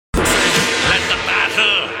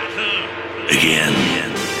again.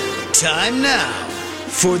 Time now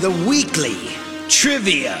for the weekly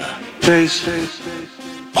trivia.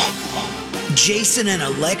 Jason and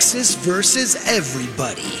Alexis versus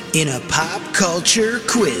everybody in a pop culture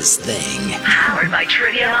quiz thing. Powered by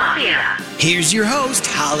Trivia Mafia. Here's your host,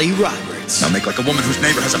 Holly Roberts. Now make like a woman whose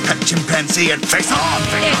neighbor has a pet chimpanzee and face on.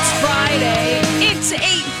 It's Friday. It's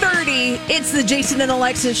 8:30. It's the Jason and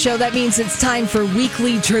Alexis show. That means it's time for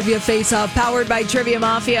weekly Trivia Face-Off, powered by Trivia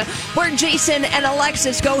Mafia, where Jason and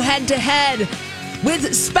Alexis go head-to-head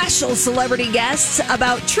with special celebrity guests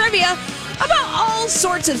about trivia, about all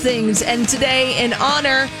sorts of things. And today, in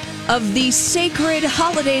honor of the sacred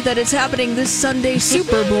holiday that is happening this Sunday,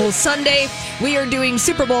 Super Bowl Sunday, we are doing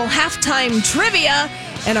Super Bowl halftime trivia.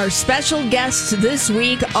 And our special guests this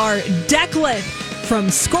week are Declan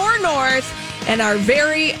from Score North and our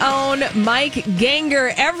very own Mike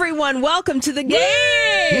Ganger. Everyone, welcome to the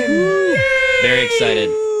game. Very excited.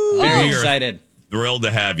 Very excited. Thrilled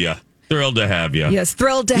to have you. Thrilled to have you. Yes,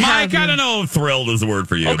 thrilled to have Mike, you. I don't know if thrilled is the word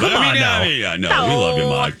for you. Oh, come on now. We love you,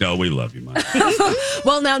 Mike. No, we love you, Mike.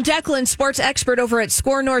 Well, now, Declan, sports expert over at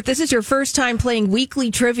Score North, this is your first time playing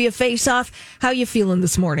weekly Trivia Face-Off. How you feeling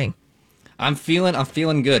this morning? I'm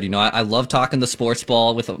feeling good. You know, I love talking the sports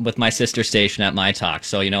ball with my sister station at My Talk.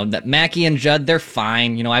 So, you know, that Mackie and Judd, they're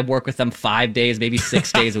fine. You know, I work with them 5 days, maybe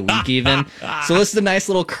 6 days a week even. So this is a nice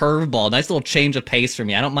little curveball, nice little change of pace for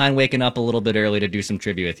me. I don't mind waking up a little bit early to do some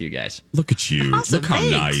trivia with you guys. Look at you. Awesome, Look how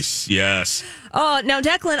thanks. nice. Yes. Oh, now,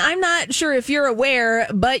 Declan, I'm not sure if you're aware,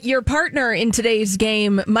 but your partner in today's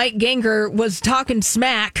game, Mike Ganger, was talking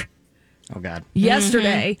smack Oh, God.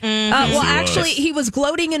 yesterday. Well, Yes, he actually, was. he was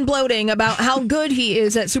gloating and bloating about how good he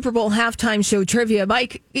is at Super Bowl halftime show trivia.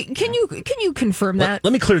 Mike, can you confirm that?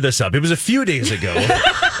 Let me clear this up. It was a few days ago,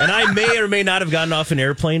 and I may or may not have gotten off an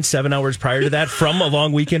airplane 7 hours prior to that from a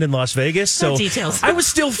long weekend in Las Vegas. So details. I was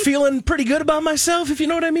still feeling pretty good about myself, if you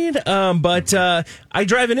know what I mean. But I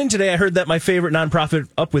driving in today, I heard that my favorite nonprofit,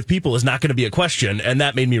 Up With People, is not going to be a question, and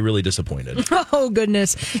that made me really disappointed. Oh,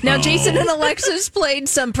 goodness. Now, Jason and Alexis played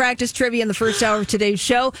some practice trivia in the first hour of today's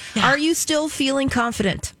show. Are you still feeling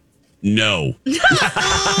confident? No.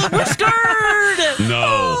 We're scared.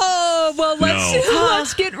 No. Oh, well, No.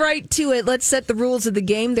 let's get right to it. Let's set the rules of the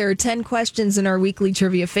game. There are 10 questions in our weekly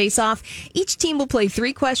trivia face-off. Each team will play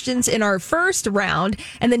 3 questions in our first round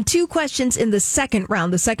and then 2 questions in the second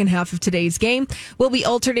round, the second half of today's game. We'll be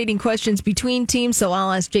alternating questions between teams, so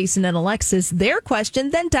I'll ask Jason and Alexis their question,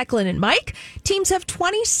 then Declan and Mike. Teams have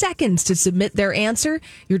 20 seconds to submit their answer.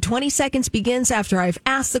 Your 20 seconds begins after I've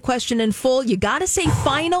asked the question in full. You got to say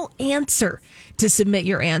final answer to submit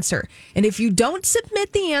your answer. And if you don't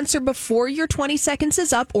submit the answer before your 20 seconds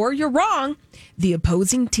is up or you're wrong, the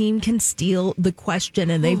opposing team can steal the question,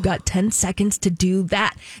 and they've got 10 seconds to do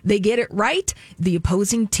that. They get it right, the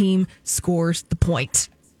opposing team scores the point.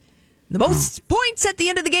 The most points at the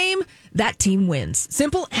end of the game, that team wins.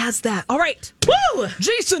 Simple as that. All right. Woo!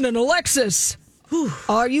 Jason and Alexis,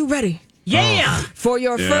 are you ready Yeah. for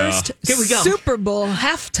your Yeah. first Here we go. Super Bowl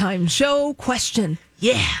halftime show question?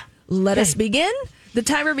 Yeah. Let us begin. The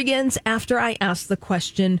timer begins after I ask the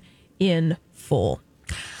question in full.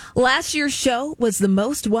 Last year's show was the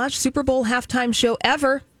most watched Super Bowl halftime show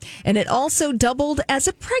ever, and it also doubled as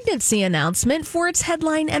a pregnancy announcement for its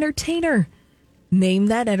headline entertainer. Name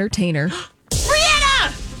that entertainer.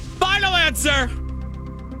 Rihanna! Final answer.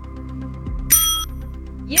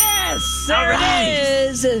 Yes, All there right. it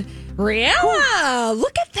is. Rihanna,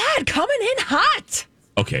 look at that, coming in hot.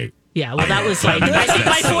 Okay. Yeah, well, that was like, I think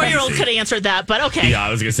my 4-year-old could have answered that, but okay. Yeah, I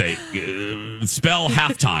was going to say, spell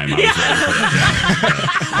halftime. I was ready for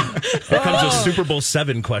that. Here comes a Super Bowl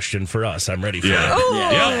 7 question for us. I'm ready for it.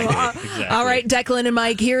 Yeah. Exactly. All right, Declan and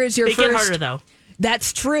Mike, here is your They first. get harder, though.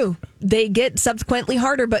 That's true. They get subsequently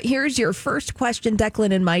harder, but here's your first question,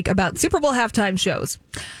 Declan and Mike, about Super Bowl halftime shows.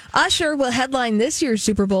 Usher will headline this year's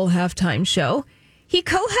Super Bowl halftime show. He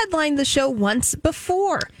co-headlined the show once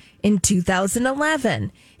before, in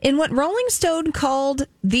 2011, in what Rolling Stone called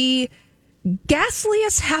the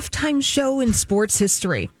ghastliest halftime show in sports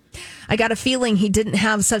history. I got a feeling he didn't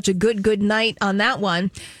have such a good night on that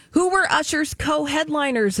one. Who were Usher's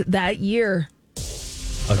co-headliners that year?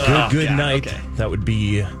 A good God, night. okay. That would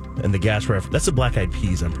be, and the gas reference. That's the Black Eyed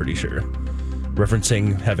Peas, I'm pretty sure.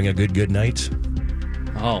 Referencing having a good night.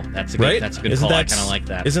 Oh, that's a good, Right? that's a good Isn't call. I that- kind of like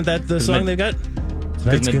that. Isn't that the song they've got? Because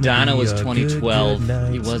Tonight's gonna Madonna be was a 2012. good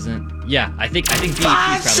night. He wasn't. Yeah, I think BEP's probably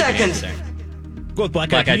 5 the seconds. answer. Go with Black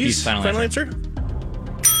Black Eyed Eyed Peas. Peas, final answer.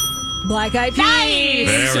 Black Eyed Peas.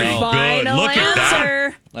 Very Final good. Look at that.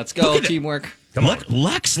 answer. Let's go, teamwork.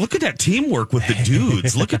 Lex, look at that teamwork with the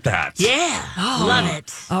dudes. Look at that. Yeah. Love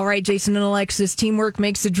it. All right, Jason and Alexis, teamwork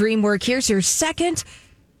makes the dream work. Here's your second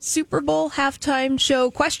Super Bowl halftime show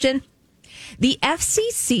question. The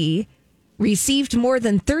FCC received more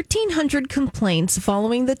than 1,300 complaints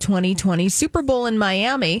following the 2020 Super Bowl in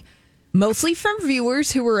Miami, mostly from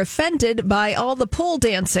viewers who were offended by all the pole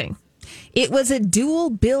dancing. It was a dual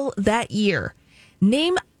bill that year.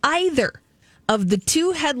 Name either of the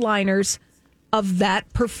two headliners of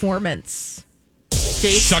that performance.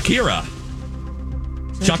 Shakira.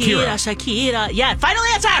 Yeah, final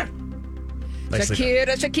answer.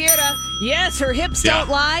 Shakira. Yes, her hips don't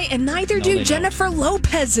lie, and neither do they Jennifer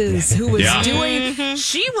Lopez's, who was doing.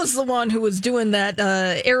 She was the one who was doing that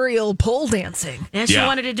aerial pole dancing. And she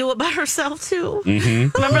wanted to do it by herself, too.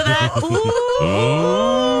 Remember that?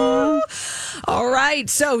 Ooh. All right,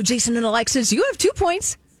 so Jason and Alexis, you have 2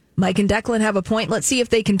 points. Mike and Declan have a point. Let's see if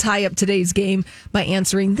they can tie up today's game by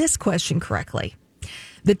answering this question correctly.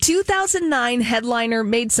 The 2009 headliner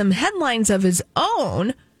made some headlines of his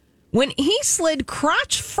own when he slid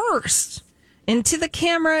crotch first into the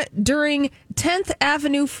camera during 10th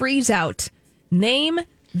Avenue Freeze-Out. Name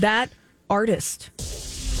that artist.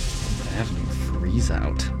 Avenue freeze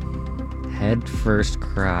out. Head first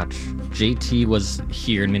crotch. JT was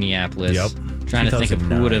here in Minneapolis. Yep. Trying to think of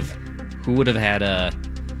 2009. who would have had a.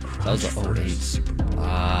 That was a 08.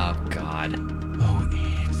 Oh God.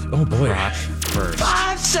 Oh boy. Crotch first.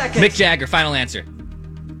 5 seconds. Mick Jagger. Final answer.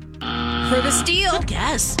 For the steal. Good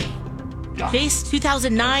guess. Face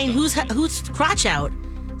 2009. Who's crotch out?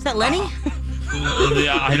 Is that Lenny?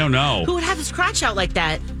 I don't know. Who would have his crotch out like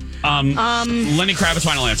that? Lenny Kravitz,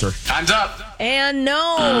 final answer. Time's up. And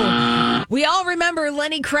no, we all remember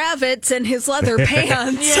Lenny Kravitz and his leather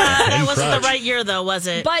pants. Yeah, that wasn't crotch. the right year, though, was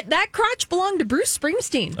it? But that crotch belonged to Bruce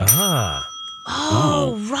Springsteen.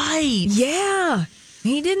 Oh, right. Yeah.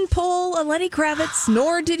 He didn't pull a Lenny Kravitz,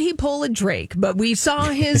 nor did he pull a Drake, but we saw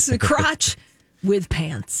his crotch with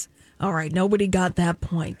pants. All right, nobody got that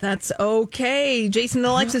point. That's okay. Jason and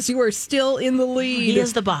Alexis, you are still in the lead. He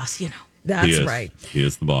is the boss, you know. That's right. He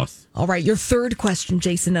is the boss. All right, your third question,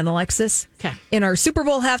 Jason and Alexis. Okay. In our Super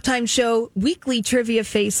Bowl halftime show weekly trivia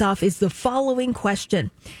face-off is the following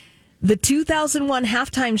question. The 2001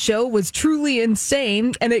 halftime show was truly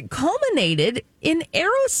insane, and it culminated in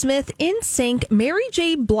Aerosmith, NSYNC, Mary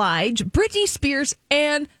J. Blige, Britney Spears,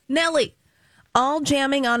 and Nelly, all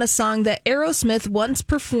jamming on a song that Aerosmith once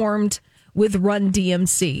performed with Run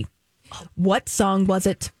DMC. What song was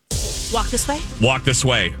it? Walk this way? Walk this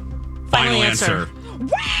way. Final answer.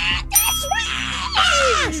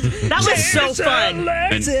 That was so fun.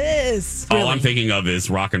 Alexis. All I'm thinking of is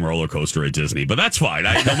Rock and Roller Coaster at Disney, but that's fine.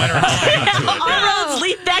 No matter how I get to it. All roads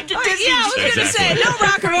lead back to Disney. Yeah, I was going to say, no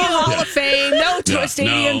Rock and Roll Hall of Fame, no tour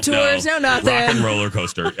stadium tours, no nothing. Rock and roller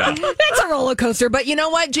coaster. Yeah. It's a roller coaster, but you know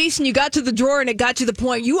what, Jason? You got to the drawer and it got you the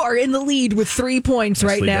point. You are in the lead with 3 points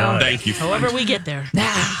right now. Thank you. However we get there.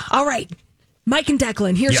 All right, Mike and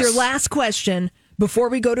Declan, here's Yes. your last question before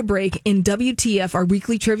we go to break in WTF, our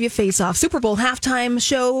weekly trivia face-off Super Bowl halftime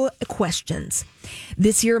show questions.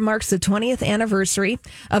 This year marks the 20th anniversary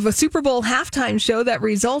of a Super Bowl halftime show that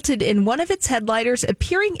resulted in one of its headliners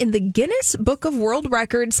appearing in the Guinness Book of World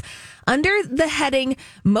Records under the heading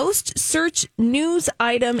Most Searched News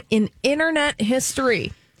Item in Internet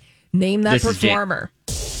History. Name that This is performer.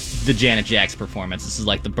 The Janet Jackson performance. This is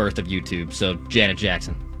like the birth of YouTube. So Janet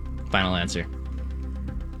Jackson. Final answer.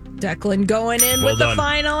 Declan going in Well with the done.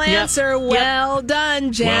 final answer. Well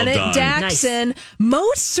done, Janet Well done. Jackson.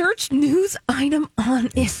 Most searched news item on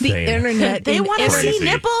the Insane. internet. They in want to internet- see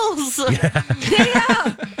nipples.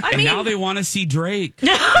 Yeah. I And mean, now they want to see Drake.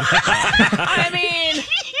 I mean,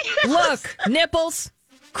 look, nipples,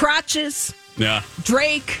 crotches, Yeah.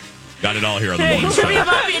 Drake. Got it all here on the Hey, morning Trivia show.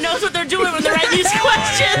 Mafia knows what they're doing when they're writing these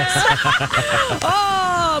questions.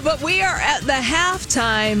 Oh, but we are at the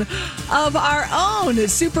halftime of our own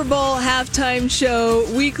Super Bowl halftime show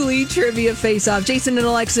weekly trivia face-off. Jason and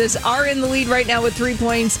Alexis are in the lead right now with 3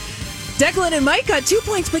 points. Declan and Mike got 2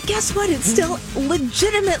 points, but guess what? It's still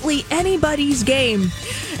legitimately anybody's game.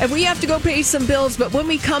 And we have to go pay some bills, but when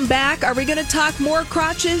we come back, are we going to talk more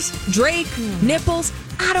crotches, Drake, nipples?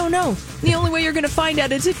 I don't know. The only way you're going to find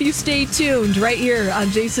out is if you stay tuned right here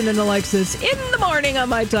on Jason and Alexis in the morning on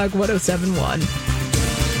My Talk 107.1.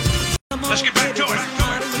 Let's get back to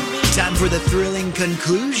it. Time for the thrilling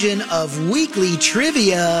conclusion of weekly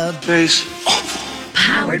trivia. Face.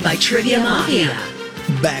 Powered by Trivia Mafia.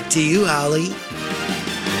 Back to you, Holly.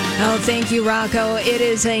 Oh, thank you, Rocco. It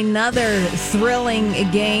is another thrilling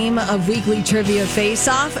game of weekly trivia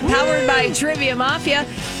face-off powered by Trivia Mafia.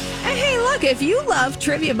 Hey, look, if you love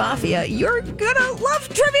Trivia Mafia, you're gonna love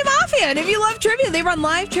Trivia Mafia. And if you love trivia, they run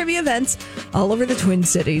live trivia events all over the Twin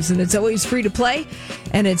Cities. And it's always free to play.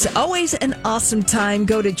 And it's always an awesome time.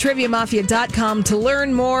 Go to triviamafia.com to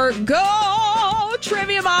learn more. Go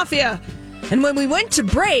Trivia Mafia! And when we went to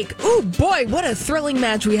break, oh boy, what a thrilling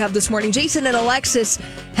match we have this morning. Jason and Alexis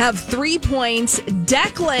have 3 points.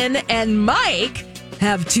 Declan and Mike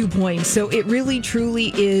have 2 points. So it really,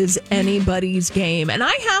 truly is anybody's game. And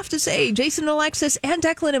I have to say, Jason and Alexis and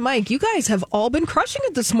Declan and Mike, you guys have all been crushing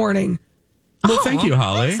it this morning. Well, thank you,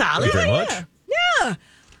 Holly. Solid. Very much. Yeah.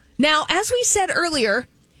 Now, as we said earlier,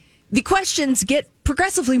 the questions get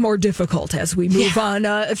progressively more difficult as we move on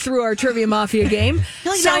through our Trivia Mafia game. I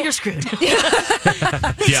feel like now you're screwed.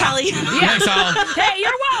 Thanks, Holly. Thanks, Holly. Hey,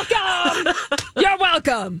 you're welcome. You're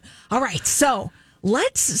welcome. All right, so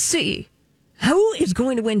let's see who is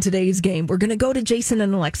going to win today's game. We're going to go to Jason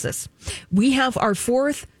and Alexis. We have our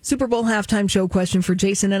fourth Super Bowl halftime show question for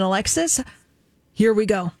Jason and Alexis. Here we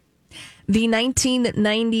go. The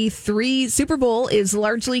 1993 Super Bowl is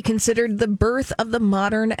largely considered the birth of the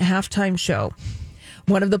modern halftime show.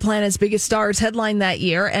 One of the planet's biggest stars headlined that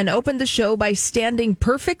year and opened the show by standing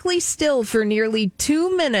perfectly still for nearly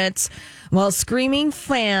 2 minutes while screaming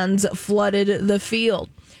fans flooded the field.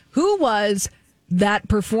 Who was that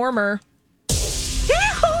performer?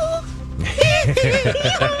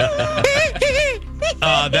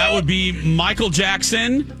 That would be Michael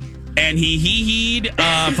Jackson. And he hee-heed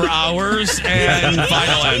for hours. And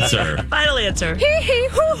final answer. Final answer.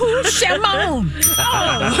 Hee-hee-hoo-hoo, Shimon.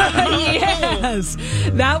 Oh, yes.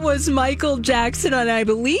 That was Michael Jackson, and I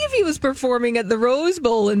believe he was performing at the Rose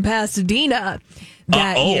Bowl in Pasadena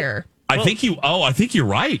that year. I think you're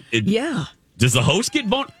right. Yeah. Does the host get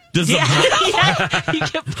bonus? You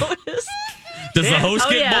get bonus. Does the host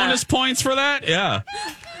get yeah. bonus points for that? Yeah.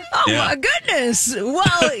 Oh, Yeah. my goodness.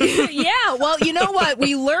 Well, yeah. Well, you know what?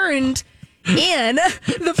 We learned in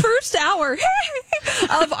the first hour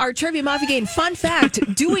of our Trivia Mafia game. Fun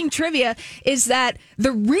fact, doing trivia is that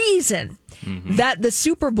the reason that the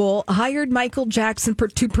Super Bowl hired Michael Jackson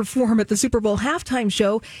to perform at the Super Bowl halftime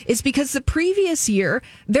show is because the previous year,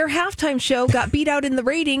 their halftime show got beat out in the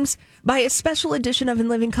ratings by a special edition of In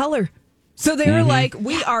Living Color. So they were like,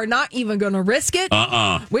 we are not even going to risk it.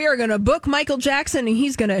 We are going to book Michael Jackson, and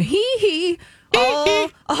he's going to hee-hee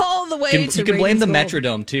all the way to You can blame the Ratings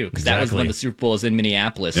Metrodome, too, because that was Exactly. when the Super Bowl was in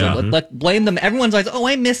Minneapolis. Yeah. So let blame them. Everyone's like, oh,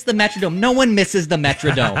 I missed the Metrodome. No one misses the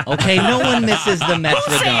Metrodome, okay? No one misses the Metrodome.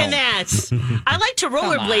 Who's saying that? I like to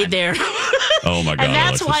rollerblade there. Oh, my God. And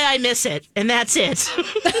that's Alexis. why I miss it. And that's it.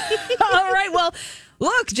 All right, well,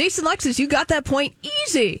 look, Jason Lexus, you got that point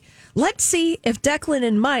easy. Let's see if Declan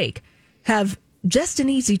and Mike have just an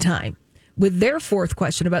easy time with their fourth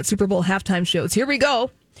question about Super Bowl halftime shows. Here we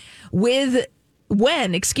go. The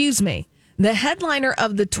headliner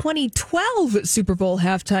of the 2012 Super Bowl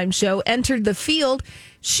halftime show entered the field,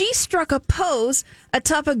 she struck a pose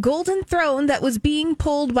atop a golden throne that was being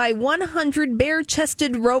pulled by 100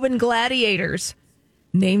 bare-chested Roman gladiators.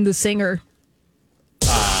 Name the singer.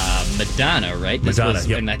 Madonna, right? Madonna,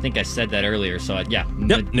 yep. And I think I said that earlier, so Yep,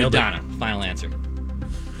 nailed it. Madonna. Final answer.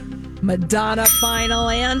 Madonna, final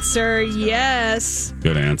answer. Yes.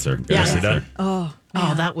 Good answer. Good Yes. answer. Oh,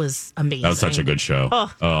 Oh, that was amazing. That was such a good show.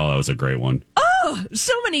 Oh, that was a great one.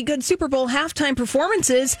 so many good Super Bowl halftime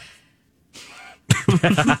performances.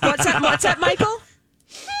 What's that, Michael?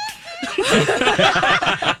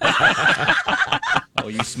 Oh,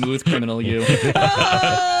 you smooth criminal, you.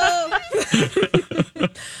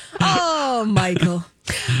 Oh, Michael.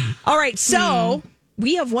 All right, so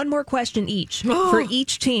we have one more question each for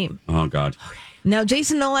each team. Oh, God. Now,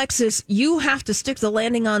 Jason and Alexis, you have to stick the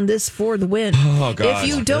landing on this for the win. Oh, God. If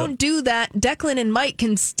you don't do that, Declan and Mike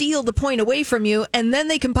can steal the point away from you, and then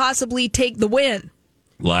they can possibly take the win.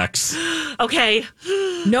 Lex. Okay.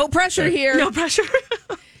 No pressure here. No pressure.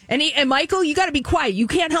 And Michael, you got to be quiet. You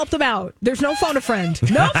can't help them out. There's no phone a friend.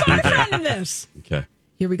 No phone a friend in this. Okay.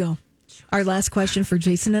 Here we go. Our last question for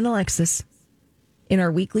Jason and Alexis in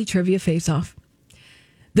our weekly trivia face-off.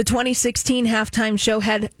 The 2016 halftime show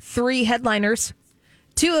had 3 headliners.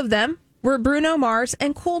 2 of them were Bruno Mars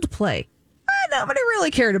and Coldplay. Nobody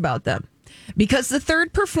really cared about them because the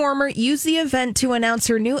third performer used the event to announce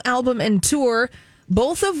her new album and tour,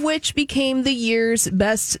 both of which became the year's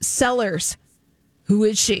best sellers. Who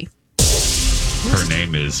is she? Her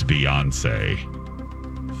name is Beyonce.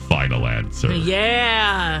 Final answer.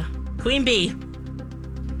 Yeah. Queen Bee.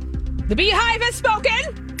 The Beehive has spoken,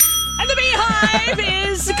 and the Beehive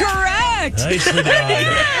is correct. Nicely done.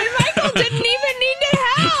 Michael didn't even need to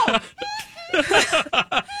help.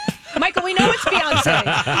 Michael, we know it's Beyonce.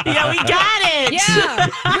 Yeah, we got it. Yeah,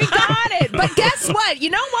 we got But you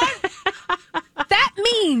know what? That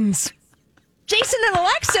means Jason and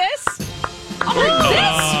Alexis are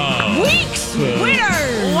this week's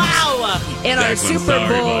winners. Wow. In our Super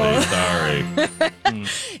Bowl. Sorry.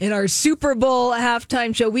 In our Super Bowl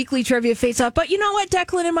halftime show weekly trivia face-off. But you know what,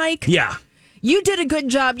 Declan and Mike? Yeah. You did a good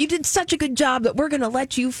job. You did such a good job that we're going to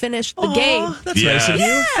let you finish the game. That's nice of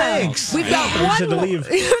you. Thanks. We've got You one said to more. leave.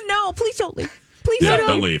 No, please don't leave. Please Yeah, don't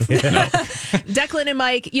don't leave. No. Declan and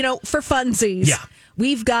Mike, for funsies,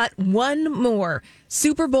 we've got one more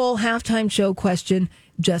Super Bowl halftime show question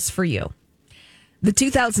just for you. The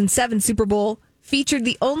 2007 Super Bowl featured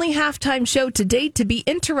the only halftime show to date to be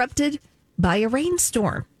interrupted by a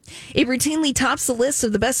rainstorm. It routinely tops the list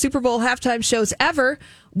of the best Super Bowl halftime shows ever.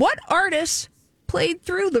 What artist played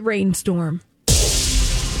through the rainstorm?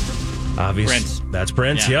 Obvious. Prince. That's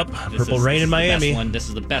Prince. Yeah. Yep. Purple Rain in Miami. This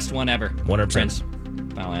is the best one ever. 100%. Prince.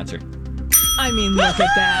 Final answer. I mean, look at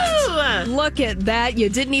that. Look at that. You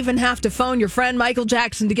didn't even have to phone your friend Michael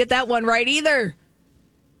Jackson to get that one right either.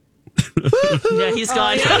 Yeah, he's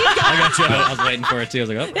gone. I got you. I was waiting for it too. I was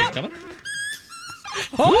like, oh, it's coming.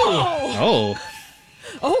 Oh.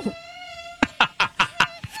 Oh.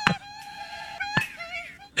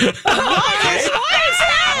 All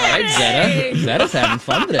right, Zeta. Zeta's having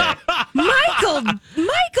fun today. Michael,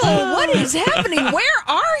 what is happening? Where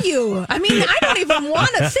are you? I mean, I don't even want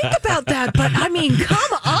to think about that, but I mean,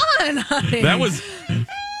 come on, honey. That was.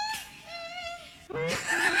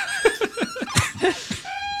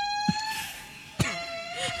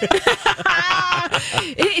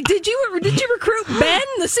 Did you recruit Ben,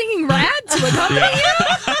 the singing rat, to accompany you?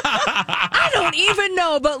 I don't even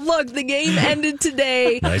know, but look, the game ended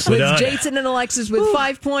today Nicely with done. Jason and Alexis with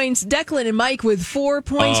 5 points, Declan and Mike with 4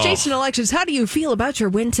 points. Jason and Alexis, how do you feel about your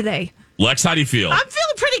win today? Lex, how do you feel? I'm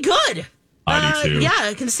feeling pretty good. I do too.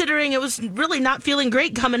 Yeah, considering it was really not feeling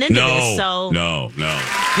great coming into No. this. So No.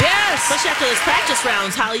 Yes. especially after those practice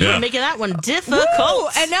rounds, Holly, you Yeah. were making that one difficult. Woo!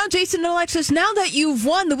 And now, Jason and Alexis, now that you've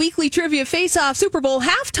won the weekly trivia face-off Super Bowl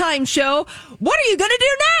halftime show, what are you going to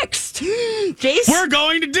do next? Jason, We're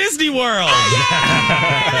going to Disney World.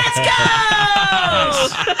 let's go!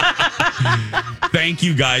 Thank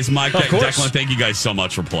you guys, Mike, Of course. Declan. Thank you guys so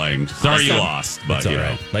much for playing. Sorry you lost, but It's all you know,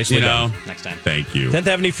 right. Nicely you done. know, Next time. Thank you.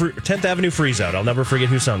 10th Avenue Freeze Out. I'll never forget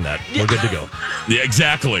who sung that. We're good to go. Yeah,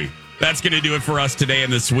 exactly. That's going to do it for us today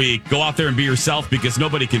and this week. Go out there and be yourself because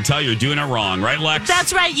nobody can tell you're doing it wrong. Right, Lex?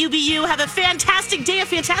 That's right, UBU. Have a fantastic day, a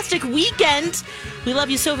fantastic weekend. We love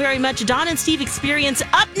you so very much. Don and Steve Experience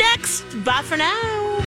up next. Bye for now.